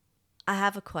I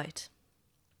have a quote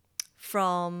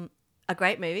from a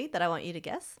great movie that I want you to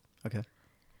guess. Okay.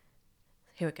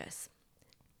 Here it goes.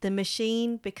 The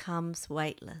machine becomes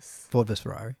weightless. Ford vs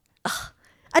Ferrari.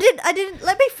 I didn't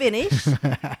let me finish.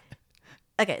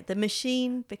 Okay, the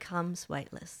machine becomes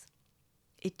weightless.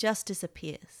 It just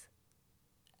disappears.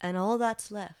 And all that's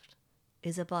left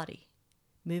is a body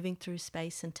moving through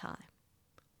space and time.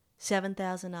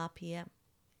 7,000 RPM.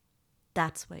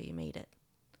 That's where you meet it.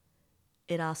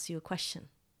 It asks you a question.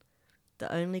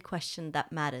 The only question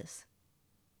that matters.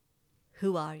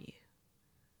 Who are you?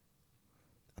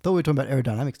 I thought we were talking about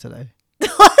aerodynamics today.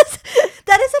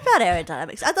 That is about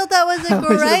aerodynamics. I thought that was a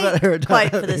great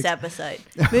quote for this episode.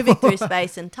 Moving through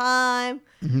space and time.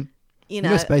 Mm-hmm. You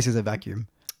know, space is a vacuum.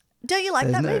 Don't you like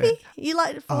that movie? You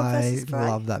like Ford vs. Ferrari? I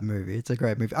love that movie. It's a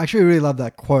great movie. I actually really love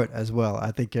that quote as well.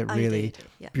 I think it really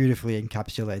beautifully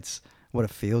encapsulates what it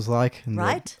feels like, and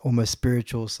the almost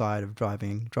spiritual side of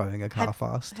driving a car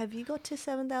fast. Have you got to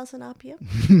 7,000 RPM?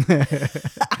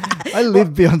 I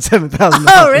live beyond 7,000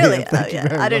 RPM. Oh, really?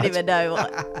 I don't even know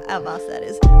how fast that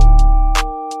is.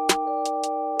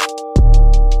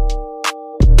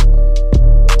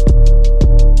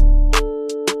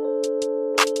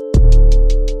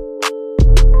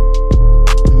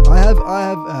 I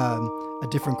have a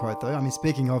different quote though. I mean,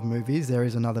 speaking of movies, there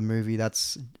is another movie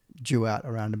that's due out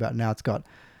around about now. It's got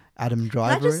Adam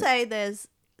Driver. Can I just say there's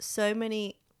so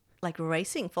many like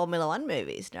racing Formula 1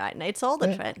 movies right now. It's all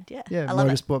the trend. Yeah, I love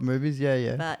motorsport movies.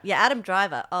 Yeah. But yeah, Adam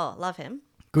Driver. Oh, love him.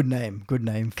 Good name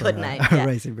for a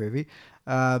racing movie.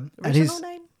 Original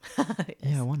name? Yes.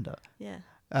 Yeah, I wonder.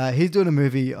 Yeah. He's doing a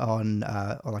movie on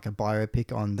like a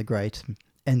biopic on the great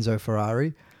Enzo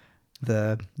Ferrari,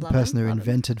 the person who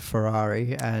invented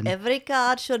Ferrari. And every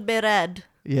car should be red.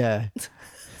 Yeah.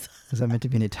 Is that meant to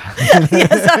be in Italian? Yeah,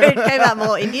 sorry, it came out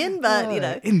more Indian, but you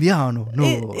know. Indiano,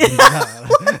 no.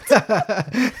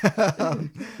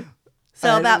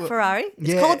 So about Ferrari?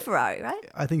 It's called Ferrari, right?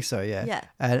 I think so, yeah. Yeah.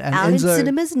 And out Enzo, in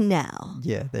cinemas now.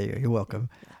 Yeah, there you go. You're welcome.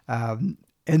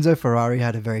 Enzo Ferrari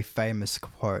had a very famous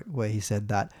quote where he said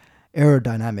that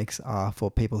aerodynamics are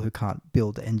for people who can't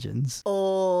build engines.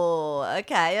 Oh,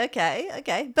 okay.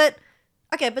 But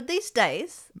these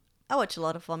days, I watch a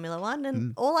lot of Formula 1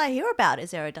 and all I hear about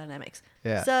is aerodynamics.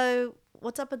 Yeah. So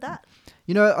what's up with that?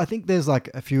 You know, I think there's like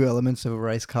a few elements of a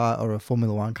race car or a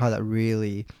Formula 1 car that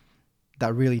really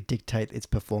dictate its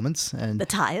performance. And the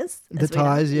tires?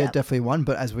 Definitely one.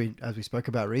 But as we spoke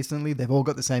about recently, they've all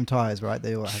got the same tires, right?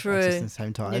 They all have access to the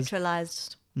same tires.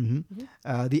 Neutralized.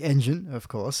 Mm-hmm. The engine, of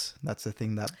course, that's the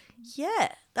thing that... Yeah,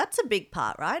 that's a big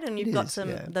part, right? And you've got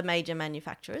the major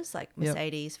manufacturers like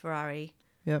Mercedes, Ferrari,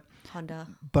 Honda.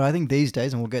 But I think these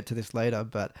days, and we'll get to this later,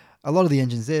 but a lot of the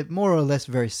engines, they're more or less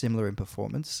very similar in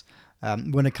performance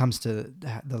when it comes to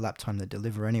the lap time they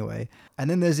deliver anyway.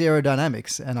 And then there's the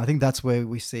aerodynamics, and I think that's where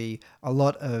we see a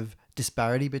lot of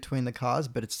disparity between the cars,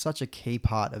 but it's such a key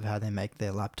part of how they make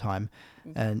their lap time.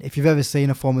 And if you've ever seen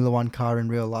a Formula 1 car in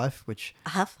real life, which I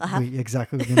have.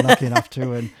 We've been lucky enough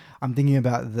to, and I'm thinking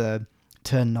about the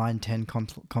Turn 9-10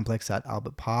 complex at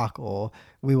Albert Park, or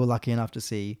we were lucky enough to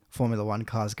see Formula 1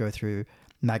 cars go through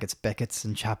Maggots, Beckett's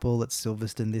and Chapel at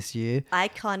Silverstone this year.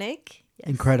 Iconic. Yes.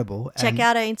 Incredible. Check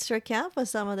out our Insta account for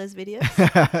some of those videos.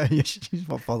 You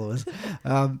should follow us.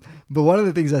 But one of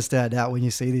the things that stand out when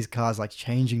you see these cars like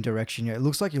changing direction, it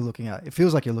feels like you're looking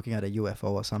at a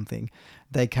UFO or something.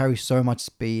 They carry so much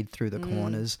speed through the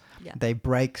corners. Yeah. They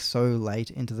brake so late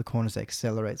into the corners. They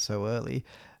accelerate so early.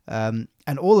 And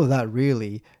all of that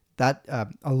really, a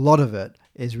lot of it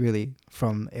is really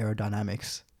from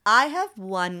aerodynamics. I have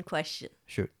one question.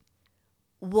 Shoot.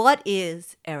 What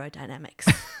is aerodynamics?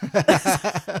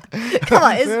 Come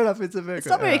on. Fair enough. It's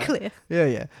not very clear.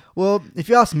 Yeah. Well, if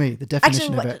you ask me, the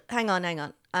definition of it... Hang on.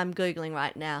 I'm Googling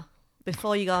right now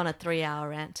before you go on a 3-hour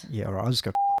rant. Yeah, all right. I'll just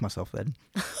go myself then.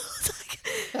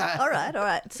 All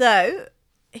right. So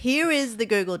here is the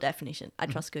Google definition. I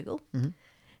trust Google. Mm-hmm.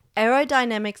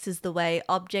 Aerodynamics is the way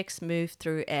objects move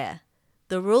through air.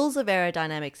 The rules of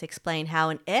aerodynamics explain how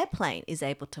an airplane is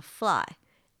able to fly.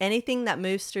 Anything that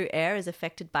moves through air is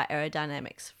affected by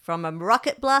aerodynamics, from a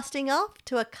rocket blasting off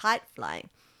to a kite flying.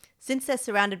 Since they're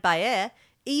surrounded by air,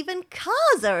 even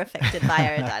cars are affected by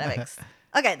aerodynamics.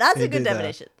 Okay, that's a good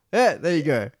definition. Yeah, there you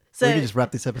go. So we can just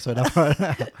wrap this episode up right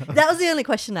now. That was the only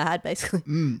question I had, basically.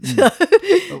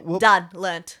 Done.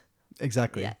 Learnt.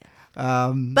 Exactly. Yeah.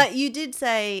 But you did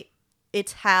say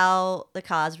it's how the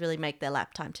cars really make their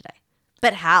lap time today.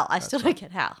 But how? I still don't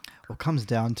get how. Well, it comes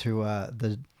down to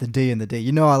the D and the D.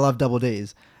 You know I love double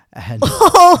Ds. And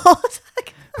I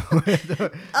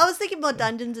was thinking more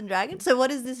Dungeons and Dragons. So what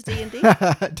is this D&D?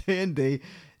 D&D,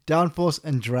 downforce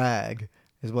and drag.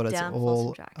 is what it's Downforce all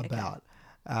and drag, okay. about.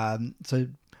 So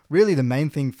really the main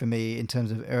thing for me in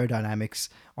terms of aerodynamics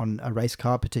on a race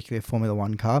car, particularly a Formula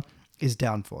One car, is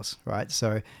downforce, right?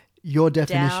 So your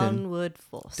definition... Downward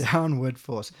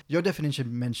force. Your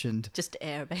definition mentioned... Just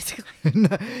air, basically.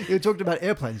 No, you talked about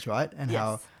airplanes, right? And Yes.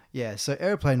 how... Yeah, so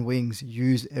airplane wings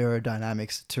use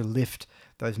aerodynamics to lift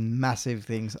those massive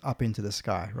things up into the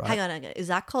sky, right? Hang on. Is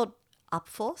that called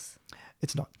upforce?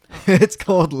 It's not. It's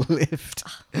called lift.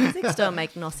 Physics don't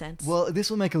make no sense. Well, this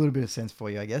will make a little bit of sense for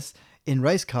you, I guess. In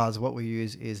race cars, what we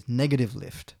use is negative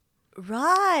lift.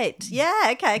 Right. Yeah.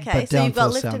 Okay. But So you've got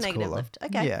downforce lift and sounds negative cooler. lift.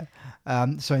 Okay. Yeah.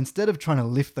 So instead of trying to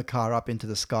lift the car up into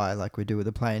the sky like we do with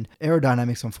a plane,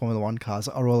 aerodynamics on Formula One cars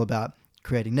are all about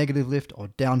creating negative lift or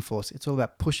downforce. It's all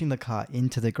about pushing the car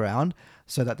into the ground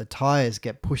so that the tires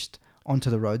get pushed onto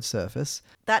the road surface.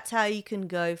 That's how you can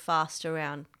go fast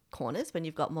around corners when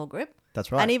you've got more grip.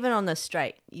 That's right. And even on the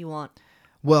straight, you want...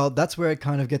 Well, that's where it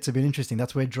kind of gets a bit interesting.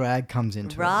 That's where drag comes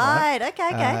into it, Right. right?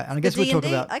 Okay. And I guess we'll talk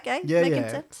about... Okay. Yeah, Making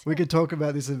yeah. sense. We could talk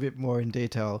about this a bit more in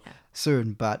detail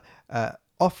soon, but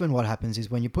often what happens is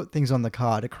when you put things on the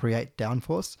car to create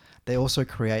downforce, they also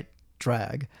create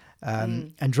drag.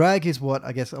 And drag is what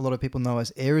I guess a lot of people know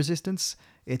as air resistance.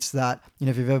 It's that,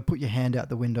 if you've ever put your hand out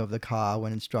the window of the car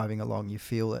when it's driving along, you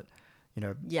feel it,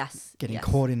 Yes. getting yes.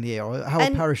 caught in the air, or how a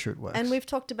parachute works. And we've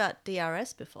talked about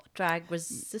DRS before, drag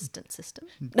resistant system.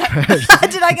 Did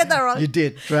I get that wrong? You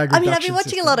did. Drag reduction I've been watching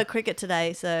system. a lot of cricket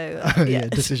today, so Yeah,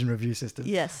 decision review system.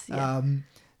 Yes. Yeah.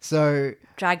 So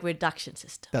Drag reduction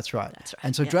system. that's right. That's right,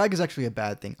 And so yeah. drag is actually a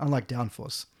bad thing, unlike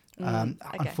downforce. Okay.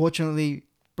 Unfortunately,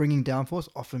 bringing downforce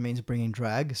often means bringing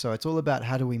drag. So it's all about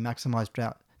how do we maximize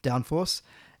downforce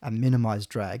and minimize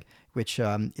drag, which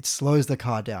it slows the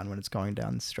car down when it's going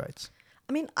down the straights.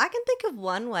 I mean, I can think of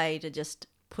one way to just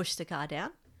push the car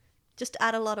down. Just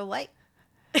add a lot of weight.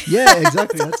 Yeah,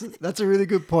 exactly. That's a really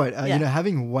good point. Yeah.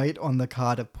 Having weight on the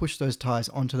car to push those tires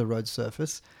onto the road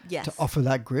surface Yes. to offer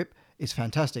that grip is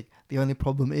fantastic. The only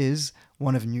problem is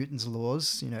one of Newton's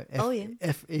laws,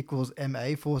 F equals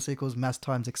ma, force equals mass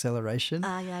times acceleration.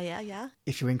 Yeah.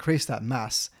 If you increase that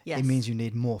mass, Yes. it means you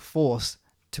need more force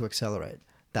to accelerate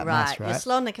that mass, right? You're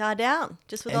slowing the car down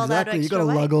just with all that Exactly. extra You got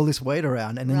to weight. lug all this weight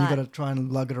around, and then you Right. got to try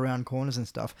and lug it around corners and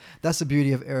stuff. That's the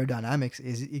beauty of aerodynamics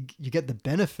is you get the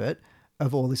benefit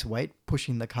of all this weight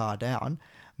pushing the car down,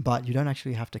 but you don't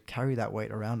actually have to carry that weight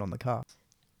around on the car.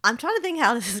 I'm trying to think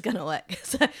how this is going to work.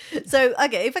 So,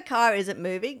 okay, if a car isn't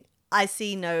moving, I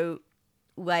see no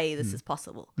way this is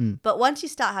possible. But once you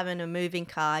start having a moving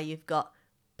car, you've got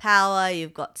power,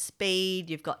 you've got speed,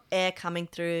 you've got air coming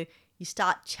through. You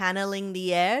start channeling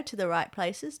the air to the right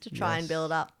places to try and Yes.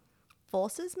 build up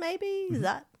forces, maybe? Is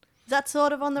that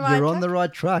sort of on the right You're track? on the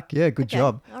right track. Yeah, good Okay,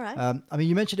 job. all right.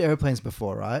 You mentioned airplanes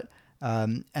before, right?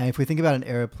 And if we think about an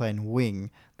airplane wing,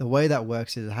 the way that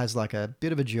works is it has like a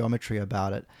bit of a geometry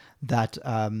about it that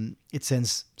it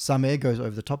sends some air goes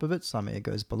over the top of it, some air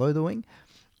goes below the wing.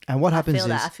 And what happens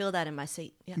I feel that in my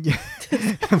seat. Yeah. Yeah,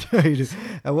 very good.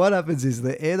 And what happens is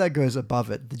the air that goes above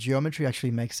it, the geometry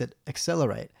actually makes it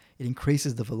accelerate. It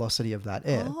increases the velocity of that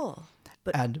air. Oh,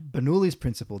 but And Bernoulli's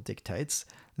principle dictates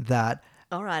that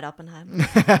all right, Oppenheimer.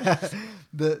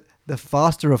 the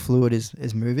faster a fluid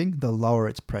is moving, the lower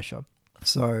its pressure.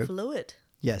 So Fluid.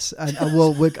 yes, and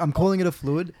I'm calling it a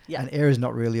fluid, Yeah. and air is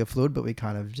not really a fluid, but we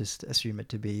kind of just assume it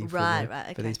to be for, Right,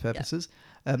 for okay, these yeah. purposes.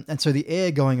 And so the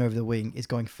air going over the wing is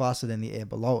going faster than the air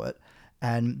below it,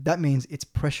 and that means its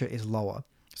pressure is lower.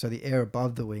 So the air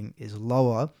above the wing is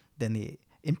lower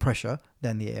in pressure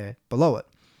than the air below it.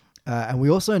 And we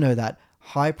also know that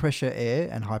high pressure air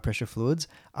and high pressure fluids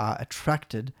are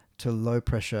attracted to low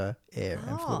pressure air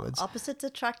and fluids. Opposites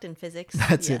attract in physics.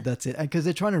 That's Yeah. it. And because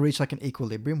they're trying to reach like an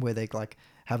equilibrium where they like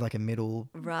have like a middle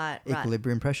Right.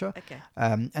 equilibrium pressure. Okay.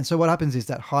 And so what happens is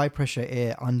that high pressure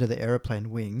air under the aeroplane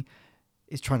wing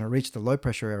is trying to reach the low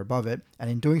pressure air above it. And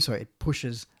in doing so, it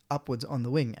pushes upwards on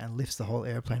the wing and lifts the whole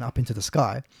airplane up into the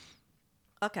sky.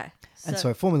 Okay. And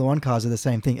so Formula One cars are the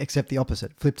same thing, except the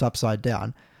opposite, flipped upside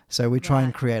down. So we try and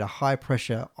Right. create a high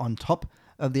pressure on top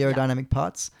of the aerodynamic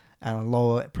parts and a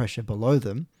lower pressure below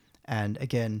them. And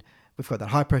again, we've got that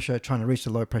high pressure trying to reach the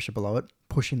low pressure below it,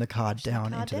 pushing the car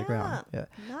down into the ground. Yeah.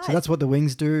 Nice. So that's what the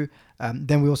wings do.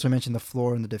 Then we also mentioned the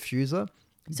floor and the diffuser.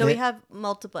 So we have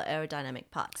multiple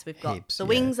aerodynamic parts. We've got Heaps, the yeah.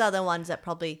 wings are the ones that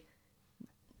probably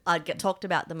get talked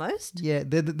about the most. Yeah,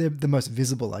 they're the most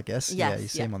visible, I guess. Yes, Yeah, you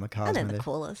see them on the cars. And they're when the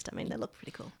coolest. I mean, they look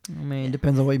pretty cool. I mean, it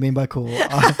depends on what you mean by cool.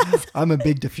 I'm a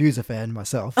big diffuser fan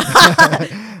myself.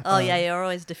 Oh, yeah, you're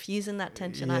always diffusing that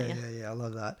tension, aren't you? Yeah, I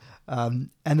love that.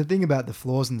 And the thing about the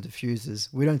floors and the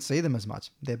diffusers, we don't see them as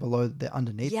much. They're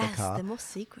underneath the car. Yes, they're more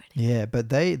secret. Yeah, but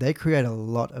they create a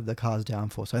lot of the car's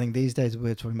downforce. I think these days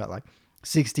we're talking about like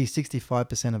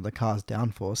 65% of the car's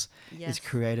downforce is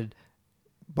created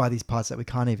by these parts that we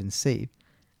can't even see.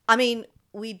 I mean,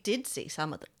 we did see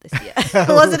some of them this year.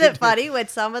 Wasn't it funny when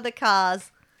some of the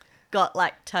cars got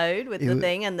like towed with the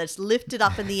thing and just lifted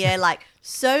up in the air like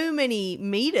so many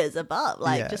meters above?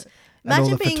 Like just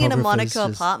imagine being in a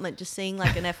Monaco apartment just seeing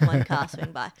like an F1 car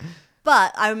swing by.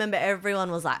 But I remember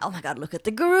everyone was like, oh my God, look at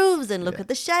the grooves and look at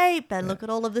the shape and look at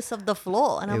all of this of the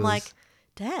floor. And I'm like,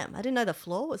 damn, I didn't know the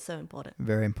floor was so important.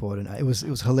 Very important. It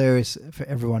was hilarious for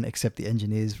everyone except the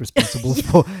engineers responsible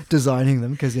for designing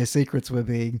them, because their secrets were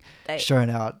being shown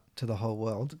out to the whole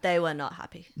world. They were not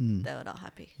happy. They were not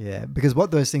happy. Yeah, because what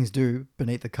those things do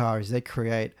beneath the car is they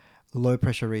create low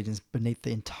pressure regions beneath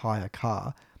the entire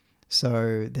car.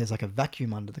 So there's like a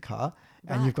vacuum under the car,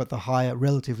 and you've got the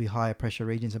relatively higher pressure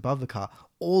regions above the car,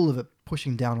 all of it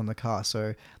pushing down on the car.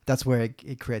 So that's where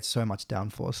it creates so much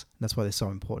downforce. That's why they're so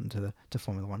important to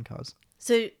Formula One cars.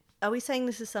 So are we saying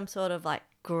this is some sort of like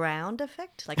ground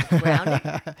effect, like grounding?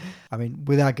 I mean,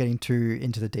 without getting too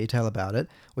into the detail about it,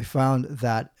 we found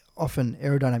that often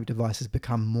aerodynamic devices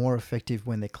become more effective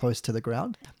when they're close to the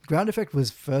ground. Ground effect was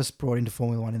first brought into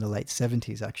Formula One in the late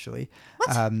 70s, actually.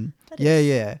 What?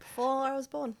 Yeah. Before I was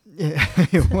born. Yeah,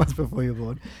 it was before you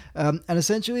were born. And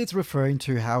essentially it's referring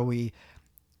to how we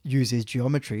use these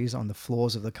geometries on the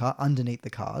floors of the car, underneath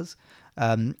the cars,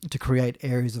 to create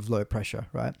areas of low pressure,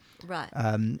 right? Right.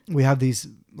 We have these,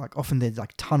 like often there's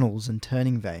like tunnels and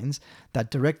turning vanes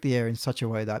that direct the air in such a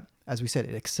way that, as we said,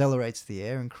 it accelerates the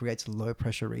air and creates low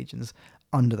pressure regions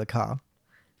under the car.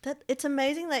 It's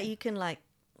amazing that you can like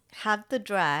have the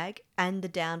drag and the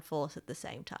downforce at the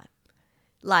same time.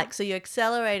 Like, so you're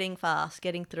accelerating fast,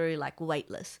 getting through like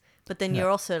weightless, but then you're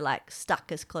also like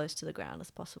stuck as close to the ground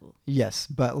as possible. Yes,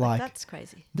 but like that's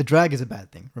crazy. The drag is a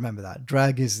bad thing. Remember that.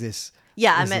 Drag is this.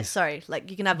 Yeah, I meant, sorry,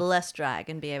 like you can have less drag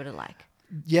and be able to like.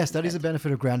 Yes, that is a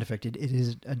benefit of ground effect. It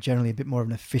is generally a bit more of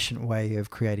an efficient way of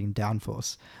creating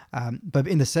downforce. But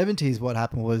in the 70s, what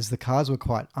happened was the cars were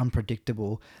quite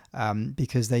unpredictable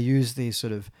because they used these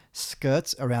sort of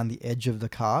skirts around the edge of the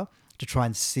car to try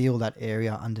and seal that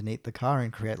area underneath the car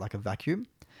and create like a vacuum.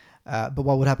 But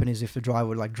what would happen is if the driver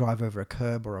would like drive over a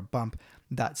curb or a bump,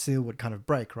 that seal would kind of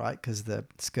break, right? Because the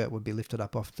skirt would be lifted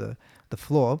up off the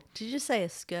floor. Did you just say a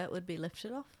skirt would be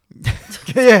lifted off?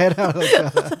 Yeah, no,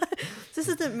 this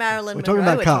isn't Marilyn We're Monroe. talking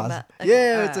about cars.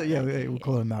 Okay. Yeah, we'll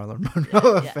call it a Marilyn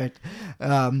Monroe effect.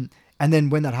 And then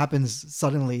when that happens,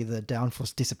 suddenly the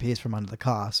downforce disappears from under the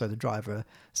car, so the driver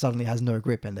suddenly has no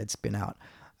grip and they'd spin out.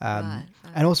 Right.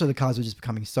 And also the cars were just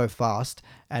becoming so fast,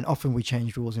 and often we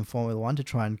changed rules in Formula One to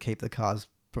try and keep the cars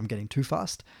from getting too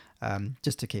fast,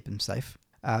 just to keep them safe.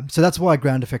 So that's why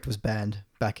ground effect was banned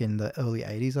back in the early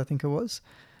 80s, I think it was.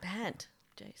 Banned?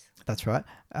 Jeez. That's right.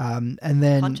 And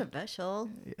then controversial.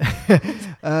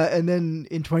 And then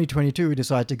in 2022, we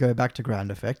decided to go back to ground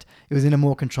effect. It was in a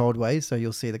more controlled way, so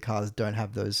you'll see the cars don't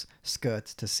have those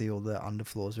skirts to seal the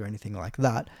underfloors or anything like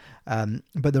that.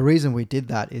 But the reason we did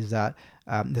that is that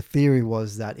the theory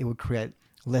was that it would create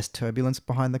less turbulence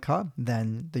behind the car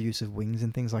than the use of wings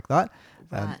and things like that.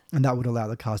 Right. And that would allow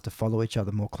the cars to follow each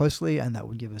other more closely, and that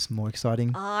would give us more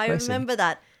exciting I racing. remember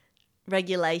that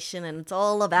regulation, and it's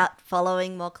all about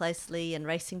following more closely and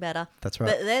racing better. That's right.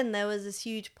 But then there was this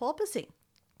huge porpoising.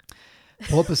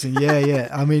 Porpoising, yeah.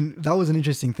 I mean, that was an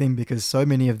interesting thing because so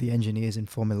many of the engineers in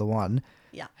Formula One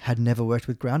had never worked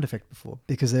with ground effect before,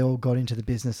 because they all got into the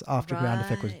business after ground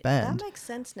effect was banned. That makes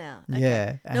sense now. Okay.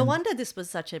 Yeah. No wonder this was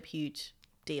such a huge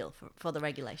deal for the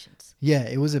regulations. Yeah,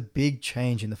 it was a big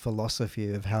change in the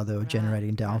philosophy of how they were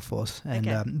generating downforce. And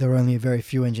Okay. there were only very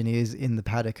few engineers in the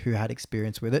paddock who had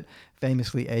experience with it.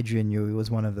 Famously, Adrian Newey was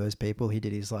one of those people. He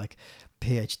did his like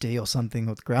PhD or something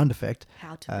with ground effect.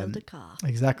 How to build a car.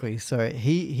 Exactly. So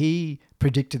he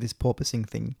predicted this porpoising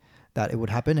thing, that it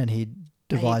would happen, and he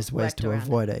devised ways to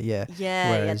avoid it. Yeah.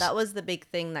 Yeah, that was the big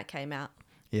thing that came out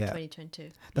in Yeah.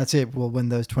 2022. That's it. Well, when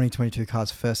those 2022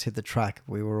 cars first hit the track,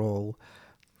 we were all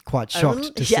quite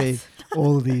shocked to see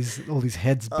all these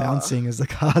heads bouncing as the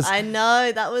cars. I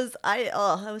know, that was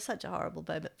such a horrible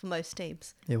moment for most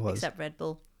teams. It was. Except Red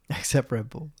Bull. Except Red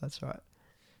Bull, that's right.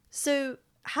 So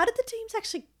how did the teams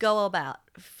actually go about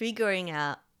figuring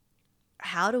out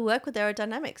how to work with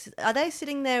aerodynamics? Are they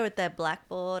sitting there with their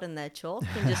blackboard and their chalk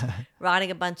and just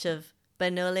writing a bunch of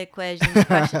Bernoulli equations,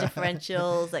 pressure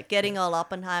differentials, like getting all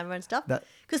Oppenheimer and stuff. That-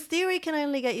 Because theory can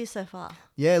only get you so far.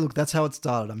 Yeah, look, that's how it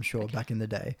started, I'm sure, back in the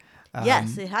day.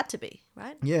 Yes, it had to be,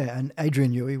 right? Yeah, and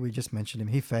Adrian Newey, we just mentioned him,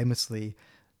 he famously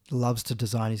loves to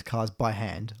design his cars by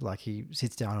hand. Like he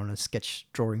sits down on a sketch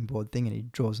drawing board thing and he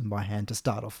draws them by hand to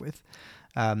start off with.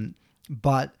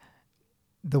 But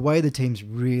the way the teams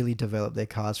really develop their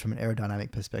cars from an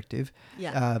aerodynamic perspective,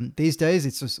 these days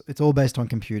it's all based on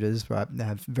computers, right? They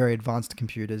have very advanced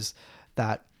computers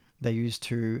that they use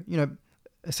to,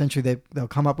 essentially they'll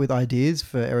come up with ideas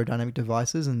for aerodynamic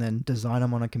devices and then design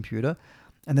them on a computer.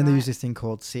 And then they use this thing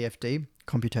called CFD,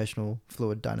 computational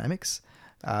fluid dynamics.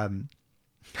 My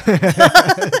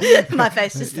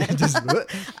face just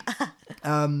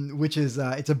which is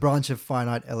it's a branch of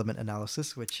finite element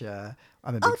analysis, which I'm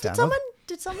a big fan of.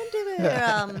 Did someone do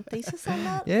their thesis on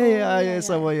that?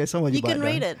 Someone you can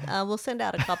read it. We'll send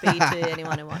out a copy to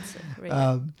anyone who wants to read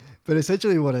it. But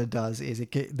essentially what it does is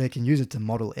they can use it to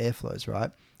model airflows, right?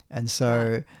 And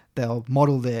so they'll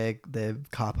model their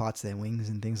car parts, their wings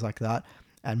and things like that,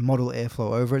 and model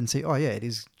airflow over it and see, it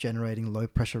is generating low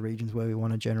pressure regions where we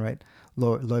want to generate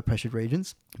low pressure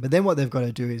regions. But then what they've got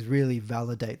to do is really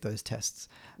validate those tests.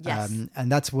 Yes.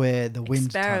 And that's where the wind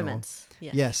experiments.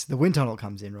 tunnel. Yes, the wind tunnel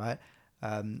comes in, right?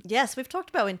 Yes, we've talked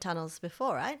about wind tunnels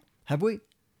before, right? Have we?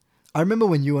 I remember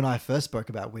when you and I first spoke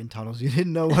about wind tunnels, you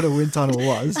didn't know what a wind tunnel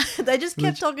was. They just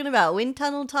kept talking about wind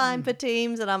tunnel time for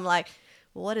teams, and I'm like,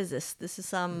 what is this? This is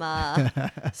some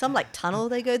like tunnel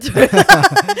they go through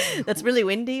that's really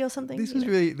windy or something. This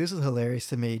is hilarious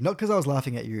to me. Not because I was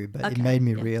laughing at you, but it made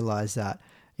me realize that,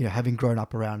 having grown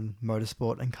up around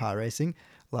motorsport and car racing,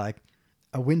 like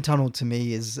a wind tunnel to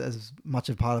me is as much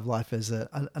a part of life as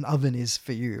an oven is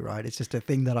for you, right? It's just a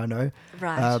thing that I know.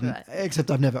 Right. Except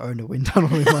I've never owned a wind tunnel.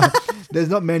 There's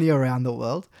not many around the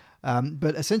world.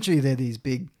 But essentially they're these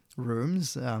big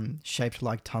rooms shaped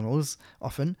like tunnels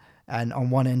often. And on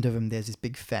one end of them, there's this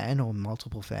big fan or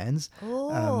multiple fans.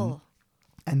 Oh.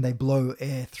 And they blow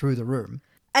air through the room.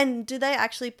 And do they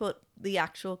actually put the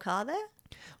actual car there?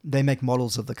 They make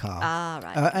models of the car.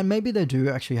 Right. And maybe they do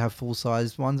actually have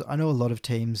full-sized ones. I know a lot of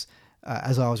teams,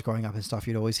 as I was growing up and stuff,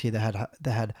 you'd always hear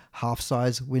they had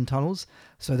half-size wind tunnels.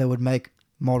 So they would make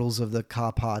models of the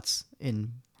car parts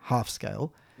in half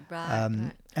scale.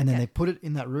 Right. And then they put it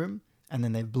in that room and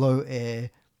then they blow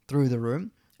air through the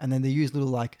room. And then they use little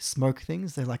like smoke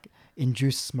things. They like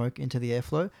induce smoke into the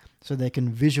airflow so they can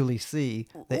visually see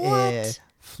the air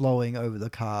flowing over the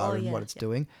car and what it's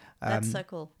doing. That's so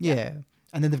cool. Yeah.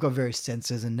 And then they've got various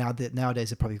sensors, and nowadays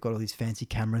they've probably got all these fancy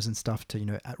cameras and stuff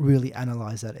to really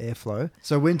analyze that airflow.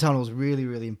 So wind tunnel is really,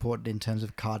 really important in terms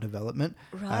of car development.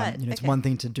 Right. It's one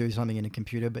thing to do something in a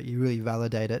computer, but you really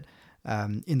validate it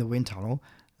in the wind tunnel.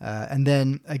 And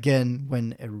then again,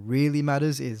 when it really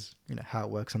matters is how it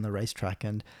works on the racetrack.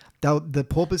 And the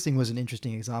porpoising was an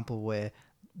interesting example where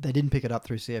they didn't pick it up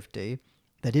through CFD.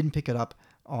 They didn't pick it up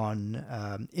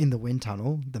on in the wind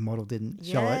tunnel. The model didn't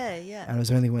show it. Yeah. And it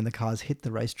was only when the cars hit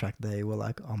the racetrack they were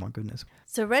like, oh my goodness.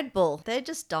 So Red Bull, they're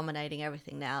just dominating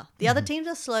everything now. The other teams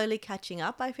are slowly catching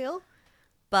up, I feel.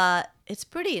 But it's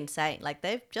pretty insane. Like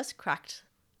they've just cracked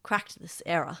this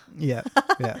era. Yeah.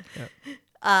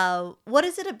 What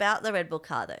is it about the Red Bull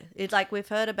car though? It's like we've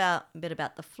heard a bit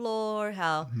about the floor,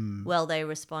 how well they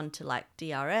respond to like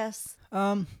DRS.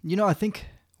 I think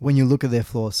when you look at their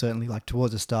floor, certainly like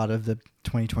towards the start of the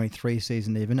 2023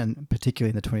 season even, and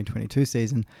particularly in the 2022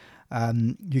 season,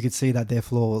 you could see that their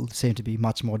floor seemed to be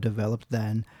much more developed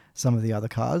than some of the other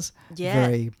cars. Yeah,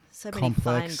 very so many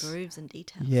complex, fine grooves and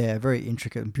details. Yeah, very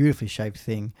intricate and beautifully shaped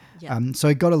thing. Yeah. So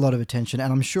it got a lot of attention,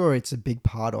 and I'm sure it's a big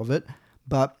part of it.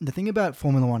 But the thing about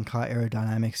Formula One car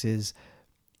aerodynamics is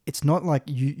it's not like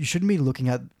you shouldn't be looking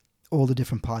at all the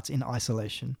different parts in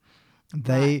isolation.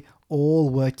 They all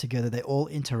work together. They all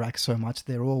interact so much.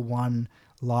 They're all one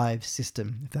live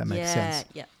system, if that makes sense.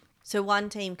 Yeah. So one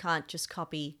team can't just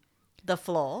copy the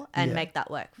floor and make that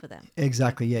work for them.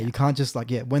 Exactly, yeah. You can't just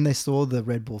when they saw the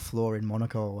Red Bull floor in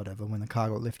Monaco or whatever, when the car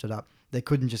got lifted up, they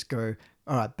couldn't just go,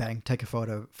 all right, bang, take a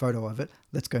photo of it.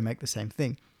 Let's go make the same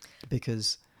thing.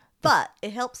 But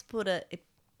it helps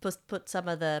put some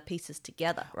of the pieces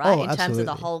together, right? In terms of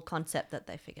the whole concept that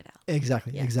they figured out.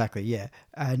 Exactly, yeah.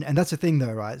 And that's the thing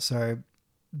though, right? So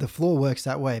the floor works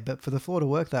that way, but for the floor to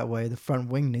work that way, the front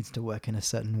wing needs to work in a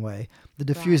certain way. The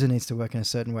diffuser needs to work in a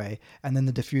certain way. And then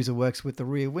the diffuser works with the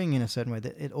rear wing in a certain way.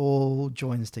 That it all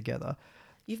joins together.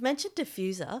 You've mentioned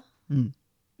diffuser.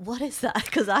 What is that?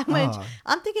 Because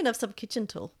I'm thinking of some kitchen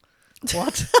tool.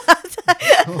 What?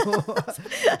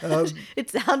 It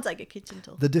sounds like a kitchen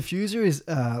tool. The diffuser is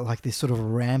like this sort of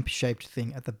ramp-shaped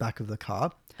thing at the back of the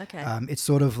car. Okay. It's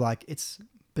sort of like it's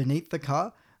beneath the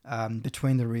car,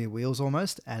 between the rear wheels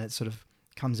almost, and it sort of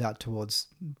comes out towards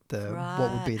the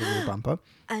what would be the rear bumper.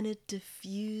 And it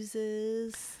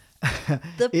diffuses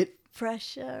the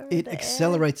pressure. It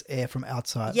accelerates air from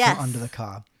outside, from under the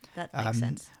car. That makes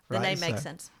sense. The name makes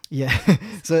sense. Yeah.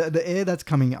 So the air that's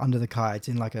coming under the car, it's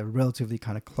in like a relatively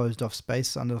kind of closed off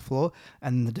space under the floor,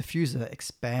 and the diffuser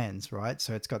expands, right?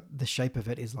 So it's got the shape of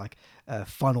it is like a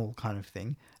funnel kind of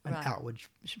thing, an outward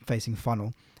facing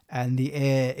funnel, and the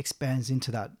air expands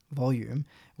into that volume,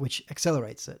 which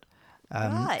accelerates it.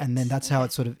 And then that's how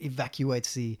it sort of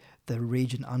evacuates the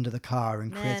region under the car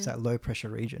and creates that low pressure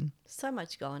region. So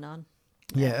much going on.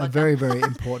 Yeah, a very, very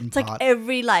important it's part. Like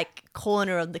every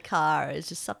corner of the car is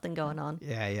just something going on.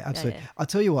 Yeah, absolutely. Yeah. I'll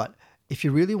tell you what, if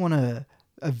you really want a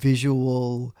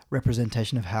visual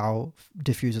representation of how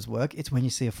diffusers work, it's when you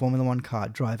see a Formula One car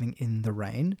driving in the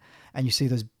rain and you see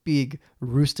those big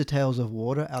rooster tails of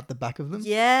water out the back of them.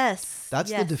 Yes.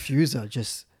 That's the diffuser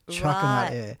just chucking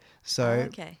out air. So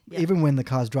even when the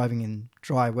car's driving in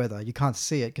dry weather, you can't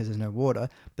see it because there's no water,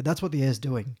 but that's what the air's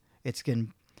doing. It's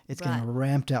getting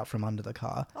ramped out from under the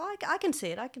car. Oh, I can see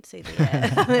it. I can see the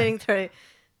air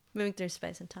moving through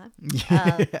space and time.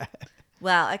 Yeah.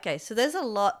 Wow. Okay. So there's a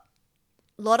lot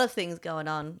of things going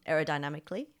on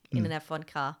aerodynamically in an F1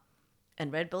 car,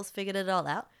 and Red Bull's figured it all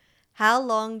out. How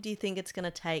long do you think it's going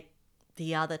to take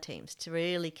the other teams to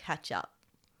really catch up?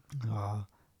 Oh,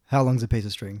 how long's a piece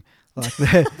of string? Like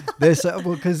they're so,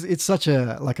 well, because it's such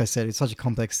a, like I said, it's such a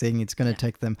complex thing. It's going to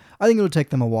take them. I think it'll take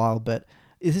them a while, but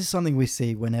this is something we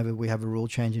see whenever we have a rule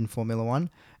change in Formula One,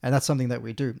 and that's something that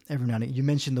we do every now and then. You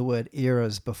mentioned the word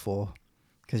eras before,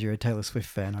 because you're a Taylor Swift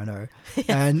fan, I know. Yes.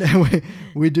 And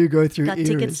we do go through Got eras.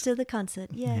 tickets to the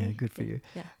concert. Yay. Yeah, good for you.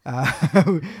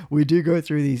 Yeah. We do go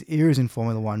through these eras in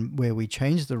Formula One where we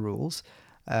change the rules,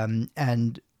 and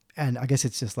I guess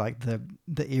it's just like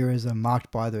the eras are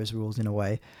marked by those rules in a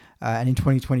way. And in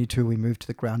 2022, we moved to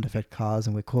the ground effect cars,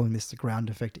 and we're calling this the ground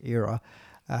effect era.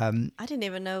 I didn't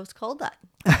even know it was called that.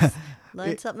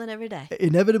 Learn something every day.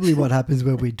 Inevitably, what happens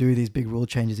when we do these big rule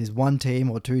changes is one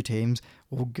team or two teams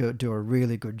will do a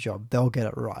really good job. They'll get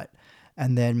it right.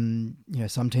 And then,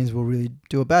 some teams will really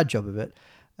do a bad job of it.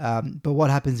 But what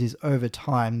happens is over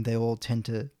time, they all tend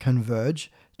to converge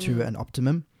to an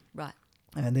optimum. Right.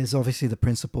 And there's obviously the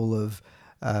principle of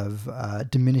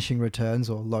diminishing returns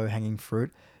or low-hanging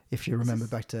fruit. If you remember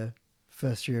back to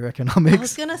first year economics. I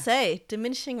was going to say,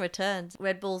 diminishing returns.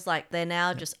 Red Bull's they're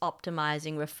now just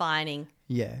optimizing, refining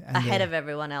ahead of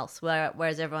everyone else,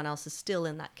 whereas everyone else is still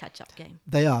in that catch-up game.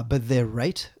 They are, but their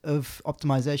rate of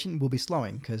optimization will be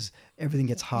slowing because everything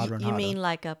gets harder and harder. You mean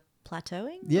like a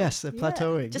plateauing? Yes, a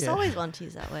plateauing. Just always want to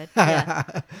use that word.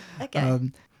 Yeah. Okay.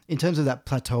 In terms of that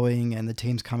plateauing and the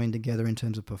teams coming together in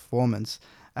terms of performance,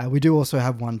 we do also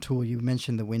have one tool. You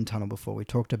mentioned the wind tunnel before. We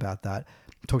talked about that.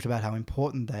 We talked about how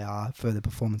important they are for the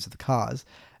performance of the cars.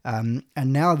 And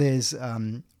now there's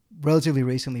relatively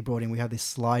recently brought in, we have this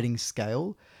sliding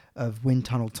scale of wind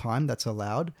tunnel time that's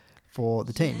allowed for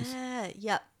the teams.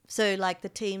 Yeah. So the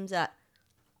teams that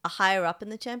are higher up in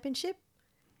the championship,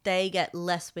 they get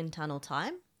less wind tunnel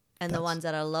time, and the ones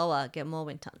that are lower get more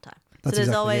wind tunnel time. So there's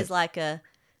always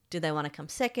do they want to come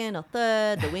second or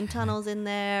third? The wind tunnel's in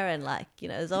there, and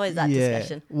there's always that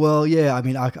discussion. Well, yeah, I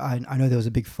mean, I know there was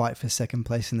a big fight for second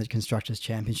place in the Constructors'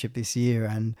 Championship this year,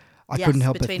 and I couldn't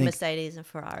help but think... between Mercedes and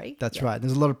Ferrari. That's right.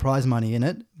 There's a lot of prize money in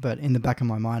it, but in the back of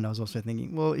my mind, I was also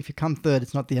thinking, well, if you come third,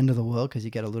 it's not the end of the world because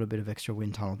you get a little bit of extra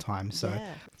wind tunnel time. So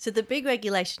the big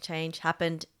regulation change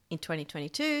happened in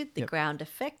 2022, the ground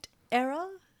effect era.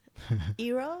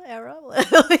 You know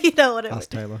what it was. Ask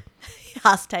Taylor.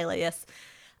 Ask Taylor, yes.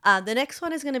 The next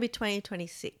one is going to be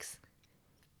 2026.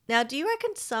 Now, do you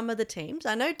reckon some of the teams,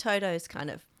 I know Toto's kind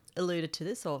of alluded to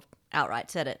this or outright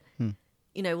said it,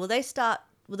 will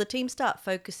the teams start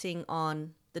focusing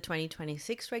on the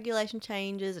 2026 regulation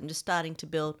changes and just starting to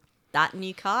build that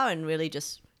new car and really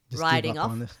just riding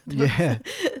off? Yeah.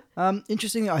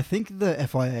 Interestingly, I think the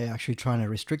FIA are actually trying to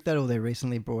restrict that, or they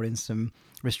recently brought in some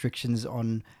restrictions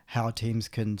on how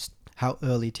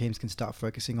early teams can start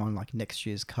focusing on next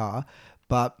year's car.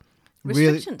 But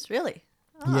restrictions, really?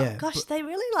 Oh, gosh, they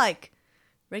really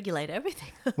regulate everything.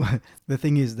 Well, the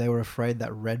thing is, they were afraid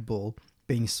that Red Bull,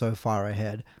 being so far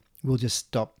ahead, will just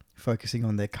stop focusing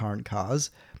on their current cars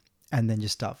and then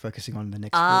just start focusing on the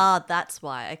next group. That's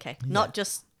why. Okay. Yeah. Not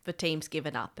just for teams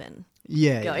giving up and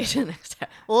going to the next step.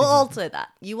 Well, also that.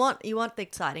 You want the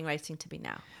exciting racing to be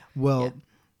now. Well,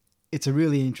 It's a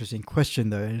really interesting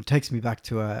question, though, and it takes me back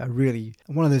to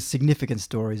one of the significant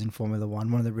stories in Formula One,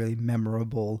 one of the really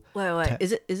memorable. Wait.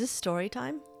 Is this story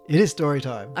time? It is story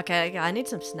time. Okay. I need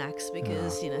some snacks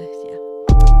because, yeah.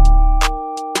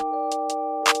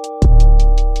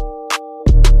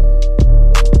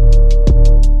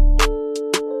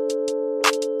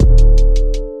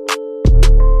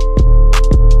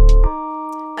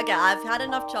 Okay, I've had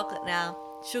enough chocolate now.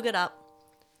 Sugared up.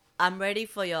 I'm ready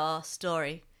for your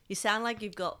story. You sound like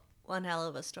you've got one hell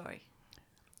of a story.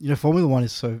 Formula One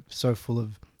is so full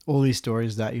of all these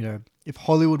stories that, if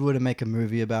Hollywood were to make a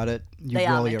movie about it, you'd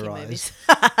roll your eyes.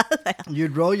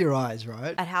 You'd roll your eyes,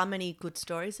 right? At how many good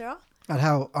stories there are? At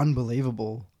how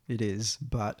unbelievable it is,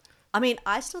 but... I mean,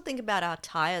 I still think about our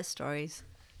tyre stories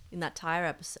in that tyre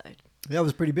episode. That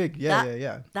was pretty big.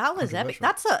 Yeah. That was epic.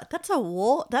 That's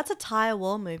a tyre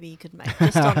war movie you could make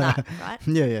just on that, right?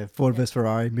 Yeah. Ford versus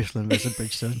Ferrari, Michelin versus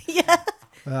Bridgestone. Yeah.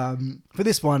 For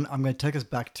this one, I'm going to take us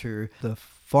back to the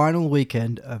final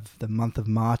weekend of the month of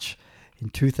March in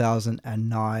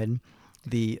 2009.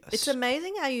 It's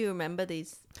amazing how you remember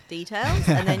these details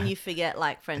and then you forget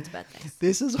like friends' birthdays.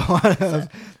 This is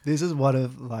one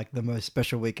of like the most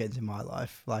special weekends in my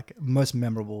life, like most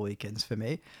memorable weekends for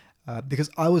me,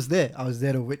 because I was there. I was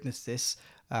there to witness this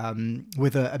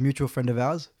with a mutual friend of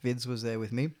ours. Vids was there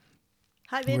with me.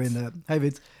 Hi, Vids. Hey,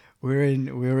 Vids. We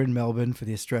were in Melbourne for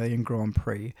the Australian Grand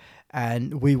Prix,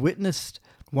 and we witnessed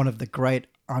one of the great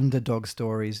underdog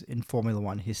stories in Formula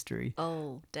One history.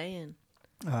 Oh, damn.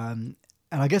 And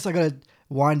I guess I got to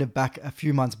wind it back a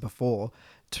few months before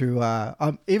to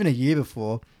even a year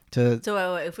before to.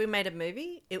 So if we made a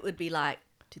movie, it would be like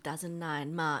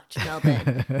 2009 March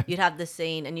Melbourne. You'd have the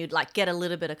scene and you'd like get a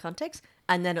little bit of context,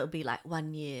 and then it would be like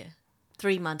 1 year,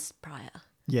 3 months prior.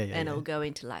 Yeah. And it'll go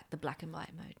into like the black and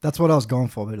white mode. That's what I was going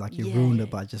for, but like you ruined it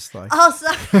by just like. Oh,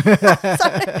 sorry.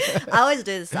 I always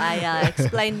do this. I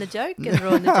explain the joke and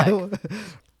ruin the joke.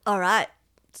 All right.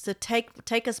 So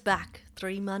take us back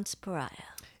 3 months prior.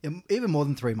 Even more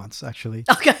than 3 months, actually.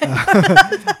 Okay.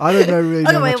 I don't know really.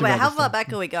 Okay, wait. How far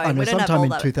back are we going? I know, we don't sometime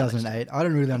have all in 2008. I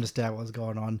don't really understand what was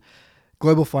going on.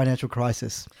 Global financial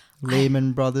crisis.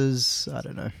 Lehman Brothers. I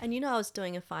don't know. And I was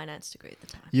doing a finance degree at the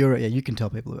time. You can tell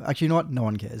people. Actually, you know what? No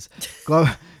one cares.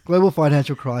 Global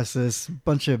financial crisis.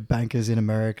 Bunch of bankers in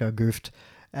America goofed,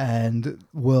 and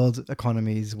world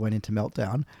economies went into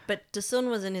meltdown. But Dasun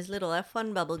was in his little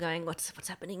F1 bubble going, what's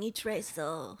happening each race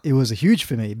though? It was huge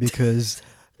for me because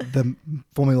the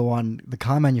Formula One, the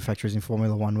car manufacturers in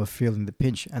Formula One were feeling the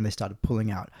pinch and they started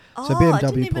pulling out. So BMW I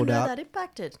didn't even pulled know out. that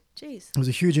impacted. Jeez. It was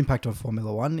a huge impact on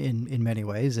Formula One in many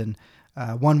ways. And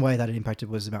one way that it impacted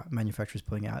was about manufacturers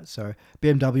pulling out. So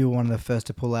BMW were one of the first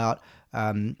to pull out.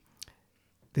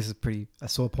 This is a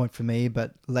sore point for me,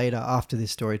 but later after this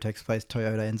story takes place,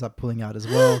 Toyota ends up pulling out as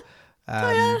well.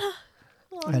 Toyota.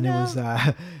 And no.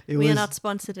 We are not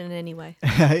sponsored in any way.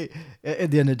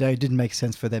 At the end of the day, it didn't make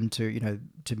sense for them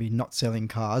to be not selling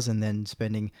cars and then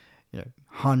spending,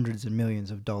 hundreds of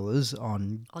millions of dollars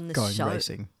on going show.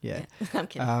 racing. Yeah. I'm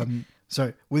kidding.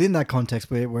 So within that context,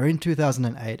 we're in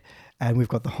 2008 and we've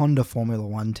got the Honda Formula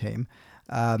One team.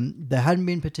 They hadn't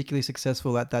been particularly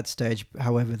successful at that stage.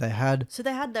 However, they had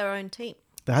their own team.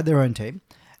 They had their own team.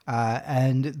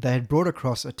 And they had brought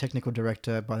across a technical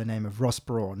director by the name of Ross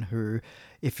Brawn, who,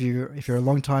 if you're a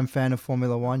long-time fan of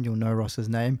Formula One, you'll know Ross's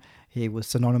name. He was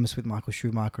synonymous with Michael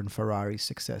Schumacher and Ferrari's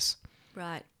success.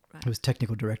 Right. He was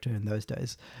technical director in those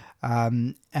days.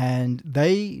 And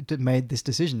they made this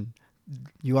decision.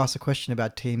 You asked a question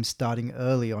about teams starting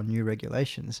early on new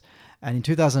regulations. And in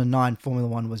 2009, Formula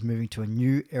One was moving to a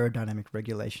new aerodynamic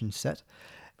regulation set.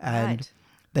 And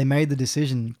they made the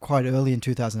decision quite early in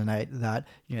 2008 that,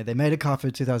 they made a car for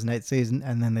the 2008 season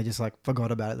and then they just like forgot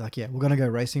about it. Like, we're going to go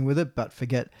racing with it, but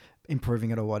forget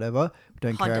improving it or whatever. We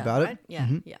don't care about it. Yeah,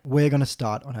 yeah. We're going to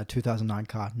start on our 2009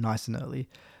 car nice and early.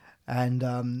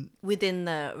 And within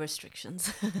the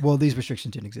restrictions. Well, these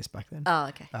restrictions didn't exist back then. Oh,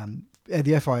 okay.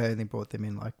 The FIA only brought them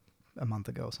in like a month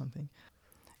ago or something.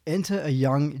 Enter a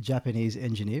young Japanese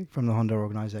engineer from the Honda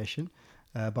organization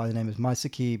by the name of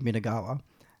Maisuke Minagawa.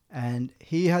 And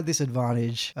he had this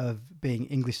advantage of being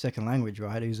English second language,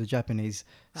 right? He was a Japanese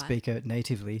speaker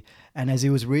natively. And as he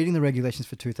was reading the regulations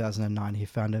for 2009, he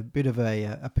found a bit of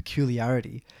a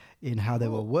peculiarity in how they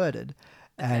were worded.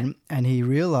 Okay. And he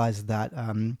realized that,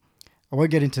 I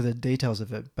won't get into the details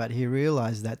of it, but he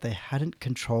realized that they hadn't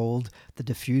controlled the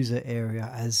diffuser area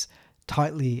as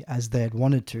tightly as they had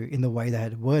wanted to in the way they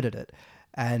had worded it.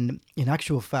 And in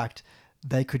actual fact,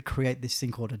 they could create this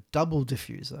thing called a double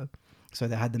diffuser. So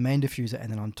they had the main diffuser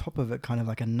and then on top of it kind of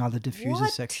like another diffuser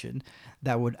section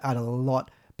that would add a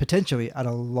lot potentially add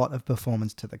a lot of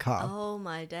performance to the car. Oh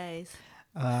my days.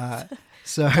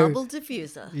 So Double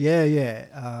diffuser.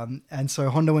 yeah. And so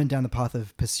Honda went down the path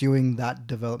of pursuing that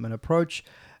development approach.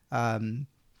 And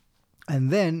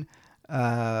then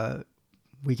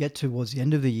we get towards the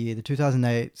end of the year. The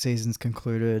 2008 season's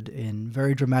concluded in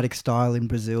very dramatic style in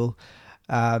Brazil.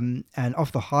 And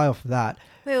off the high of that...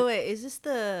 Wait. Is this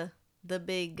the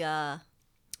big...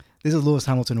 This is Lewis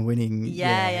Hamilton winning.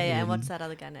 Yeah. And what's that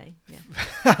other guy name?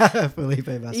 Yeah. Felipe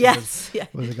Massa Yes.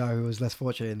 was the guy who was less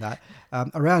fortunate in that.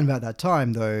 Around about that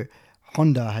time, though,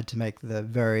 Honda had to make the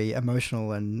very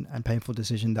emotional and painful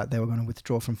decision that they were going to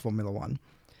withdraw from Formula One.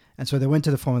 And so they went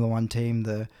to the Formula One team,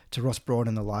 to Ross Brawn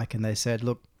and the like, and they said,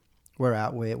 look, we're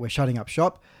out. We're shutting up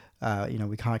shop.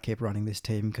 We can't keep running this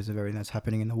team because of everything that's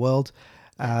happening in the world.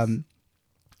 Yes.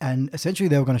 And essentially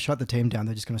they were going to shut the team down.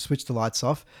 They're just going to switch the lights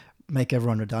off, make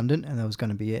everyone redundant, and that was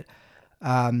going to be it.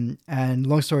 And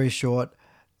long story short,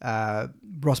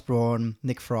 Ross Brawn,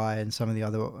 Nick Fry, and some of the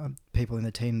other people in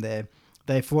the team there,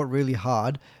 they fought really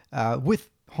hard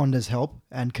with Honda's help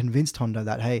and convinced Honda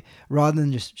that, hey, rather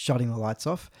than just shutting the lights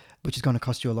off, which is going to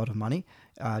cost you a lot of money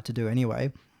to do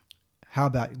anyway, how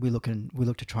about we look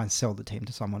to try and sell the team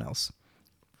to someone else?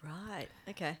 Right.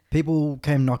 Okay. People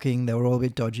came knocking. They were all a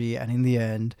bit dodgy, and in the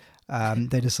end,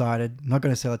 they decided not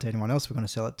going to sell it to anyone else. We're going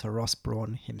to sell it to Ross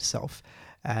Brawn himself.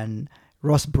 And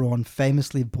Ross Brawn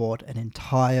famously bought an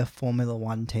entire Formula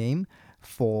One team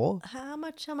for How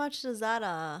much does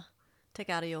that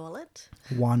take out of your wallet?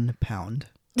 £1.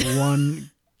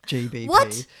 1 GBP.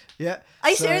 What? Yeah. Are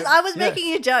you serious? I was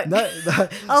making a joke. No, I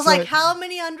was like, how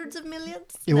many hundreds of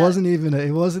millions? It wasn't even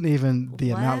the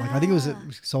amount. Like, I think it was Wow.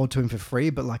 sold to him for free,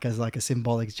 but like as like a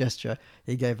symbolic gesture,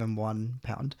 he gave him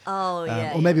 £1. Oh,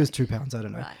 yeah. Or maybe it was £2. I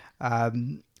don't know.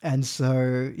 Right. And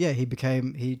so yeah,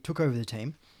 he took over the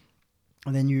team,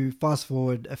 and then you fast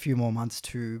forward a few more months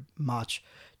to March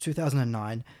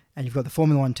 2009, and you've got the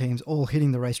Formula One teams all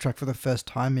hitting the racetrack for the first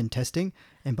time in testing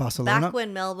in Barcelona. Back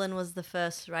when Melbourne was the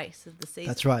first race of the season.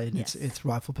 That's right, in Yes. its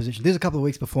rightful position. This is a couple of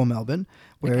weeks before Melbourne.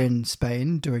 We're in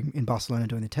Spain in Barcelona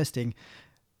doing the testing.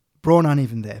 Brawn aren't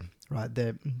even there, right?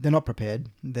 They're not prepared.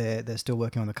 They're still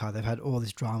working on the car. They've had all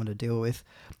this drama to deal with.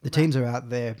 The teams are out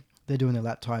there. They're doing their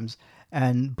lap times,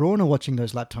 and Brawn are watching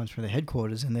those lap times from their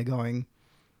headquarters, and they're going,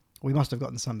 we must have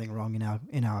gotten something wrong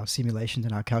in our simulations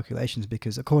and our calculations,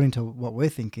 because according to what we're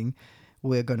thinking,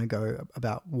 we're going to go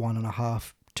about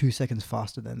 1.5, 2 seconds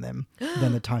faster than them,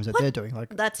 than the times that they're doing.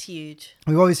 Like, That's huge.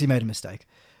 we've obviously made a mistake.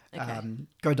 Okay.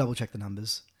 Go double check the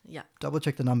numbers. Yeah. Double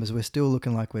check the numbers. We're still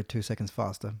looking like we're 2 seconds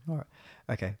faster. All right.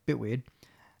 Okay. Bit weird.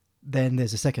 Then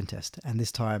there's a second test, and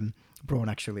this time Brawn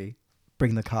actually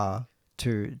bring the car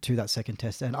to that second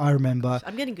test. And I remember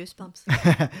I'm getting goosebumps.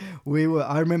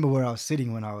 I remember where I was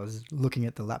sitting when I was looking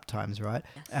at the lap times, right?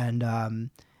 Yes. And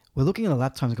we're looking at the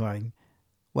lap times going,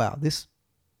 wow, this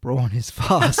Brawn is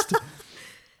fast.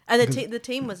 And the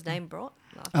team was named Brought.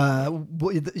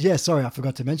 Yeah, sorry, I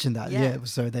forgot to mention that. Yeah. Yeah,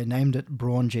 so they named it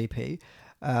Brawn GP.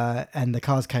 And the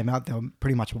cars came out, they were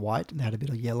pretty much white. They had a bit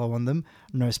of yellow on them,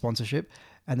 no sponsorship.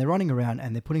 And they're running around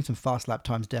and they're putting some fast lap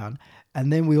times down.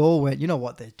 And then we all went, you know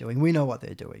what they're doing. We know what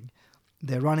they're doing.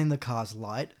 They're running the cars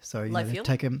light. So, Low they've fuel?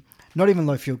 taken, not even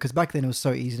low fuel, because back then it was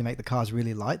so easy to make the cars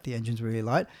really light. The engines were really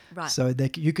light. Right. So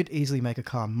you could easily make a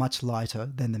car much lighter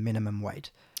than the minimum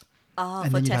weight. Oh, And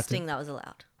for then you'd have testing that was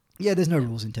allowed. Yeah, there's no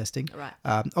rules in testing. Right.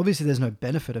 Obviously, there's no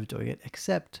benefit of doing it,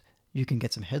 except you can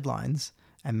get some headlines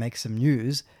and make some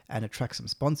news and attract some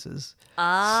sponsors.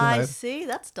 I So- see.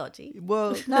 That's dodgy.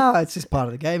 Well, no, it's just part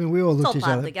of the game, and we all It's looked all at each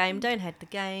part of other. the game. Don't hate the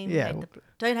game. Yeah.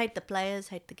 Don't hate the players.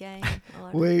 Hate the game. Oh,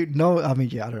 I don't I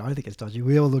don't know. I think it's dodgy.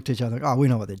 We all looked at each other. Oh, we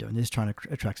know what they're doing. They're just trying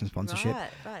to attract some sponsorship.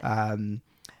 Right.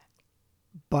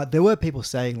 But there were people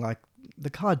saying like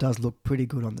the car does look pretty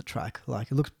good on the track.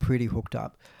 Like it looks pretty hooked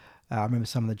up. I remember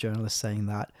some of the journalists saying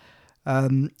that.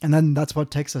 And then that's what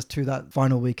takes us to that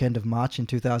final weekend of March in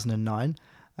 2009.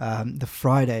 The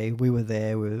Friday we were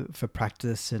there for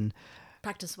practice and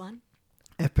Practice one.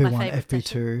 FP1, My favourite FP2.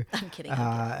 session. I'm kidding.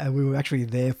 And we were actually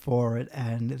there for it,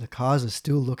 and the cars are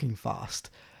still looking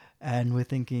fast. And we're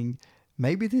thinking,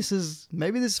 maybe this is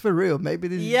for real. Maybe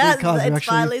these cars are it's actually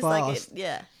finally fast. like it.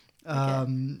 Yeah.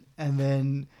 And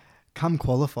then come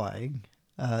qualifying,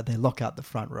 they lock out the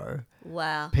front row.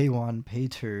 Wow. P1,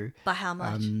 P2. By how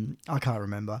much? I can't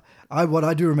remember. What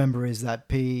I do remember is that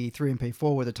P3 and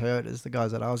P4 were the Toyotas, the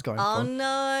guys that I was going Oh for.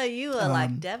 no, you were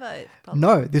like Devo. Probably.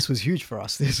 No, this was huge for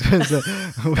us. This was Okay.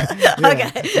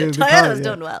 Toyota was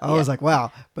doing well, I was like,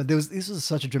 wow. But this was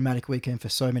such a dramatic weekend for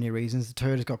so many reasons. The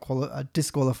Toyotas got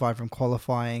disqualified from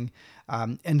qualifying,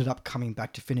 ended up coming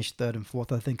back to finish third and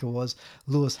fourth, I think it was.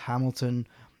 Lewis Hamilton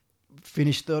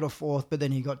finished third or fourth, but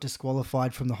then he got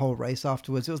disqualified from the whole race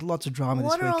afterwards. There was lots of drama this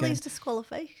What are weekend. all these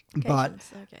disqualifications? But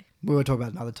Okay. we were talking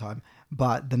about another time.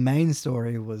 But the main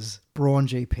story was Brawn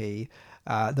GP.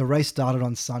 The race started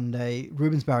on Sunday.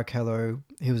 Rubens Barrichello,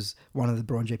 he was one of the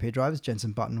Brawn GP drivers.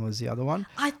 Jenson Button was the other one.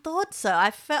 I thought so.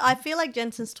 I feel like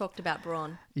Jensen's talked about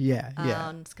Braun Yeah.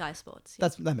 on Sky Sports. Yeah.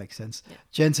 That makes sense. Yeah.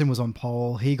 Jensen was on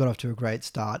pole. He got off to a great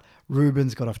start.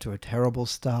 Rubens got off to a terrible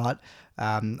start.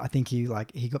 I think he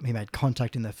made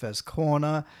contact in the first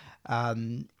corner.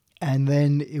 And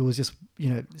then it was just,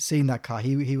 seeing that car,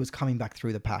 he was coming back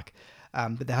through the pack.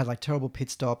 But they had like terrible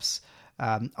pit stops.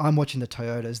 I'm watching the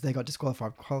Toyotas. They got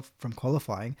disqualified from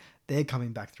qualifying. They're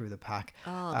coming back through the pack.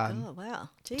 Oh, God, wow.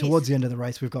 Jeez. Towards the end of the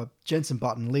race, we've got Jenson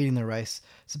Button leading the race,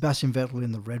 Sebastian Vettel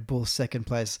in the Red Bull second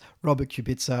place, Robert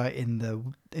Kubica in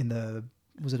the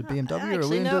was it a BMW or a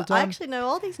Williams at the time? I actually know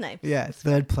all these names. Yeah,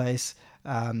 third place,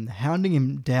 hounding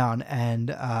him down, and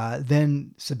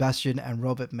then Sebastian and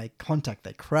Robert make contact.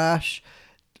 They crash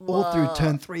all through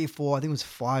turn 3, 4. I think it was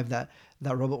 5 that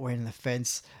Robert went in the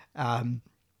fence.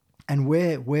 And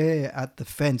we're at the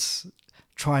fence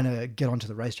trying to get onto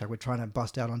the racetrack. We're trying to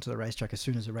bust out onto the racetrack as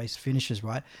soon as the race finishes,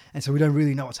 right? And so we don't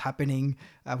really know what's happening.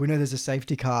 We know there's a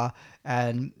safety car,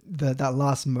 and that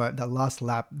last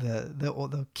lap,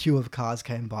 the queue of cars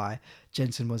came by.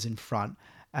 Jensen was in front,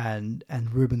 and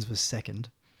Rubens was second.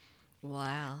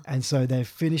 Wow. And so they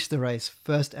finished the race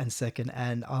first and second,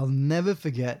 and I'll never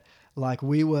forget. Like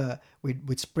we'd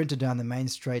sprinted down the main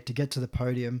straight to get to the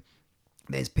podium.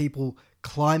 There's people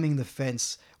climbing the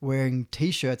fence wearing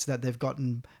T-shirts that they've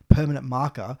gotten permanent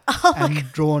marker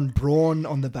and drawn Brawn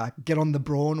on the back. Get on the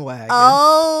Brawn wagon.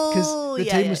 Because the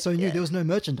team was so new. There was no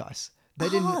merchandise. They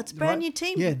didn't. It's a brand new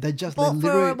team. Yeah, they just bought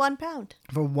for £1.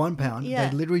 For £1,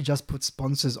 they literally just put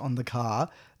sponsors on the car.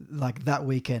 Like that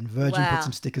weekend, Virgin put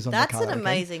some stickers on the car. That's an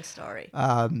amazing story.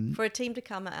 For a team to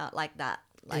come out like that.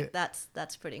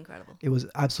 That's pretty incredible. It was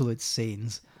absolute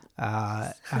scenes.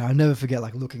 And I'll never forget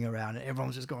looking around and everyone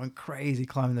was just going crazy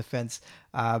climbing the fence.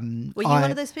 Were you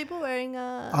one of those people wearing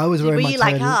I was wearing my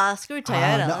Toyota. Screw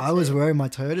Toyota. No, I was wearing my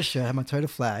Toyota shirt, had my Toyota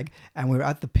flag, and we were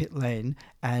at the pit lane,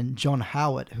 and John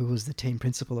Howard, who was the team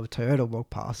principal of Toyota,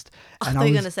 walked past. And I thought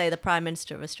you were going to say the Prime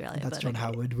Minister of Australia. That's John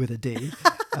Howard with a D.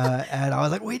 And I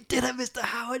was like, we did it, Mr.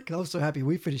 Howard. Because I was so happy.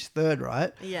 We finished third,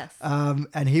 right? Yes.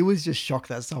 And he was just shocked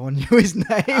that someone knew his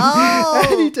name. Oh.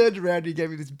 And he turned around and he gave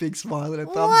me this big smile and a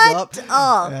thumbs up.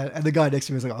 Oh. And the guy next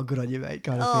to me was like, oh, good on you, mate,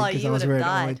 kind of thing. Because I was wearing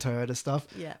all my Toyota stuff.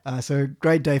 Yeah. So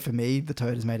great day for me. The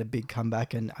Toyotas made a big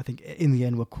comeback. And I think in the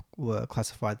end were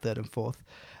classified third and fourth.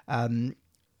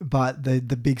 But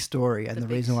the big story and the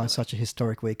reason why it's such a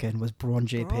historic weekend was Brawn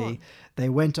GP. They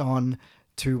went on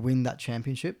to win that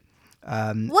championship.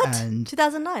 What?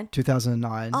 2009?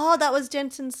 2009. Oh, that was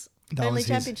Jensen's only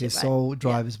championship, his sole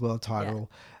driver's world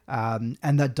title. Yeah.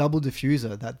 And that double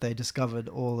diffuser that they discovered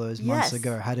all those months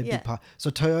ago had a big part. So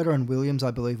Toyota and Williams,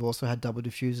 I believe, also had double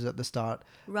diffusers at the start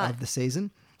of the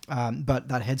season. But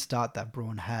that head start that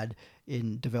Brawn had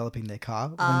in developing their car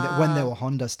when they were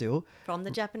Honda still. From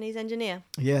the Japanese engineer.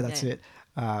 Yeah, that's it.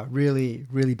 Really,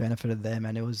 really benefited them,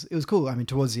 and it was cool. I mean,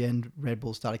 towards the end, Red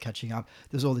Bull started catching up.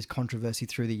 There's all this controversy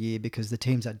through the year because the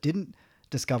teams that didn't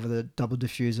discover the double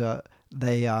diffuser,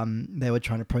 they were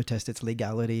trying to protest its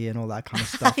legality and all that kind of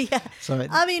stuff. Yeah. So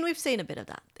I mean, we've seen a bit of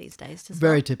that these days.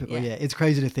 Very typical. Yeah. It's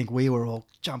crazy to think we were all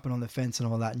jumping on the fence and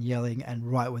all that and yelling, and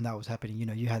right when that was happening,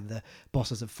 you had the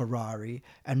bosses of Ferrari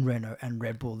and Renault and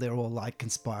Red Bull. They're all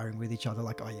conspiring with each other,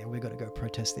 oh yeah, we've got to go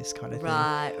protest this kind of thing.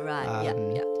 Right.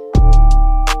 Yeah.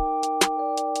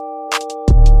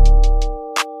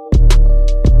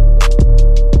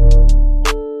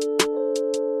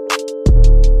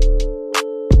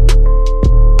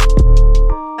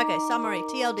 Summary,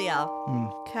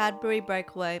 TLDR. Cadbury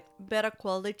Breakaway, better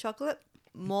quality chocolate,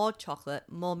 more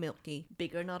milky,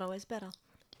 bigger, not always better.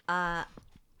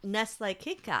 Nestle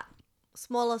Kit Kat,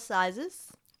 smaller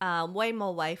sizes, way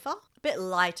more wafer, a bit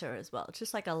lighter as well. It's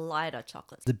just like a lighter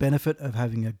chocolate. The benefit of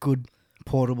having a good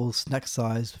portable snack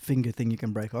size finger thing you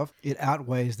can break off, it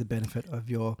outweighs the benefit of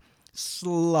your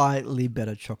slightly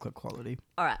better chocolate quality.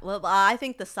 All right. Well, I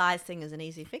think the size thing is an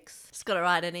easy fix. Just got to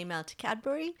write an email to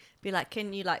Cadbury. Be like,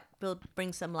 can you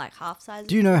bring some half sizes?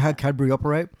 Do you know how Cadbury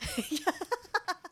operate?